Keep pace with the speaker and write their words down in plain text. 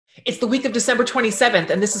It's the week of December 27th,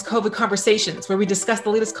 and this is COVID Conversations, where we discuss the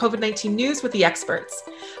latest COVID-19 news with the experts.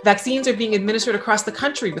 Vaccines are being administered across the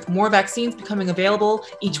country, with more vaccines becoming available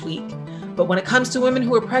each week. But when it comes to women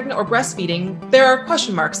who are pregnant or breastfeeding, there are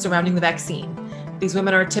question marks surrounding the vaccine. These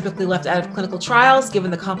women are typically left out of clinical trials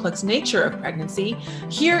given the complex nature of pregnancy.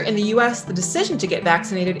 Here in the US, the decision to get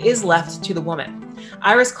vaccinated is left to the woman.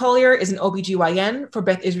 Ai-ris Collier is an OB/GYN for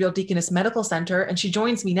Beth Israel Deaconess Medical Center, and she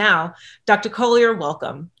joins me now. Dr. Collier,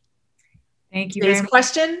 welcome. Thank you very Today's much.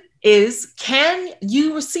 question is, can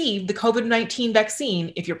you receive the COVID-19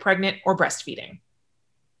 vaccine if you're pregnant or breastfeeding?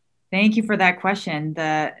 Thank you for that question.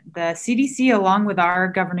 The CDC, along with our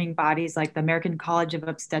governing bodies like the American College of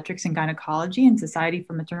Obstetrics and Gynecology and Society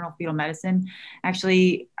for Maternal Fetal Medicine,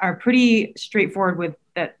 actually are pretty straightforward with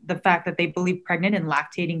the fact that they believe pregnant and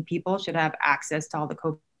lactating people should have access to all the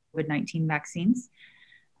COVID-19 vaccines.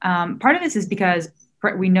 Part of this is because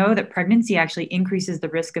we know that pregnancy actually increases the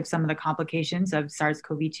risk of some of the complications of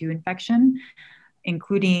SARS-CoV-2 infection,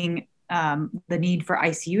 including the need for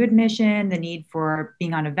ICU admission, the need for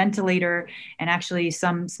being on a ventilator, and actually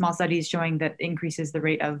some small studies showing that increases the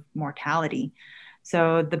rate of mortality.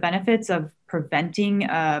 So the benefits of preventing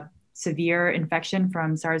severe infection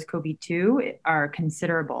from SARS-CoV-2 are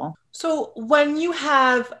considerable. So when you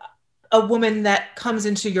have a woman that comes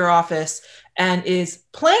into your office and is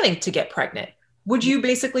planning to get pregnant, would you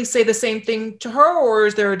basically say the same thing to her, or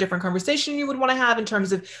is there a different conversation you would want to have in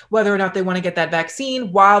terms of whether or not they want to get that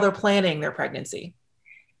vaccine while they're planning their pregnancy?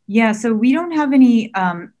 Yeah, so we don't have any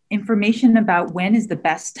information about when is the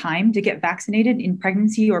best time to get vaccinated in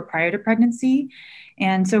pregnancy or prior to pregnancy.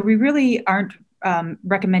 And so we really aren't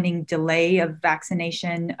recommending delay of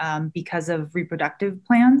vaccination because of reproductive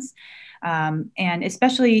plans. And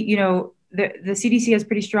especially, the CDC has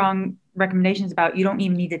pretty strong recommendations about you don't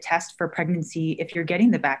even need to test for pregnancy if you're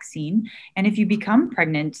getting the vaccine. And if you become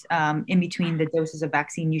pregnant in between the doses of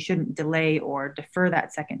vaccine, you shouldn't delay or defer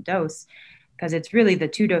that second dose, because it's really the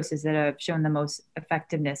 2 doses that have shown the most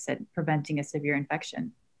effectiveness at preventing a severe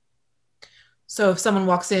infection. So if someone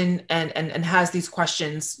walks in and has these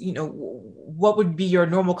questions, what would be your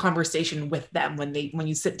normal conversation with them when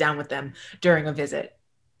you sit down with them during a visit?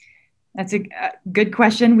 That's a good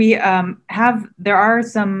question. There are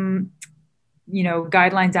some,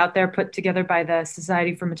 guidelines out there put together by the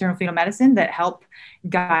Society for Maternal Fetal Medicine that help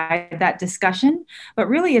guide that discussion. But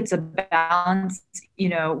really, it's a balance.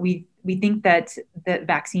 We think that the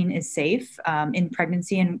vaccine is safe in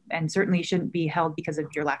pregnancy and certainly shouldn't be held because of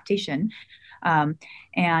your lactation.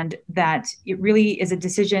 And that it really is a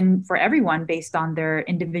decision for everyone based on their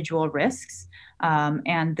individual risks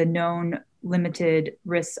and the known limited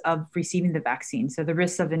risks of receiving the vaccine. So the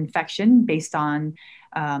risks of infection based on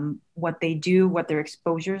what they do, what their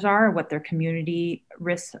exposures are, what their community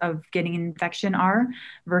risks of getting an infection are,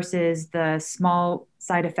 versus the small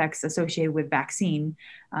side effects associated with vaccine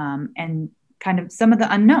and kind of some of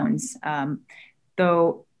the unknowns.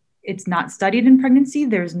 Though it's not studied in pregnancy,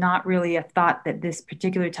 there's not really a thought that this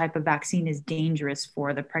particular type of vaccine is dangerous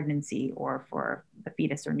for the pregnancy or for the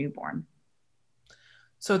fetus or newborn.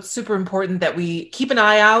 So it's super important that we keep an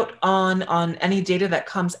eye out on any data that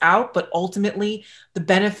comes out, but ultimately the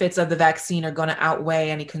benefits of the vaccine are going to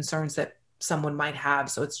outweigh any concerns that someone might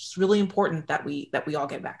have. So it's just really important that we all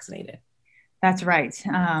get vaccinated. That's right.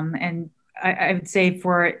 And I would say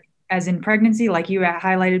as in pregnancy, like you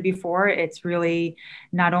highlighted before, it's really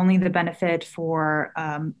not only the benefit for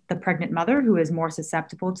the pregnant mother who is more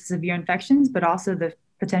susceptible to severe infections, but also the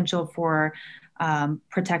potential for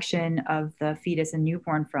protection of the fetus and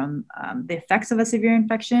newborn from the effects of a severe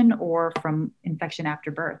infection or from infection after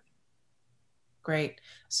birth. Great.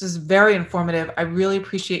 This is very informative. I really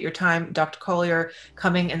appreciate your time, Dr. Collier,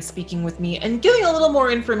 coming and speaking with me and giving a little more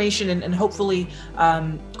information and hopefully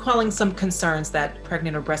quelling some concerns that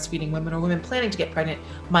pregnant or breastfeeding women or women planning to get pregnant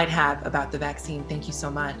might have about the vaccine. Thank you so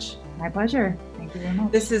much. My pleasure. Thank you very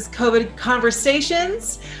much. This is COVID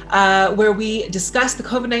Conversations, where we discuss the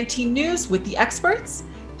COVID-19 news with the experts.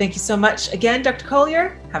 Thank you so much again, Dr.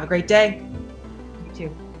 Collier. Have a great day.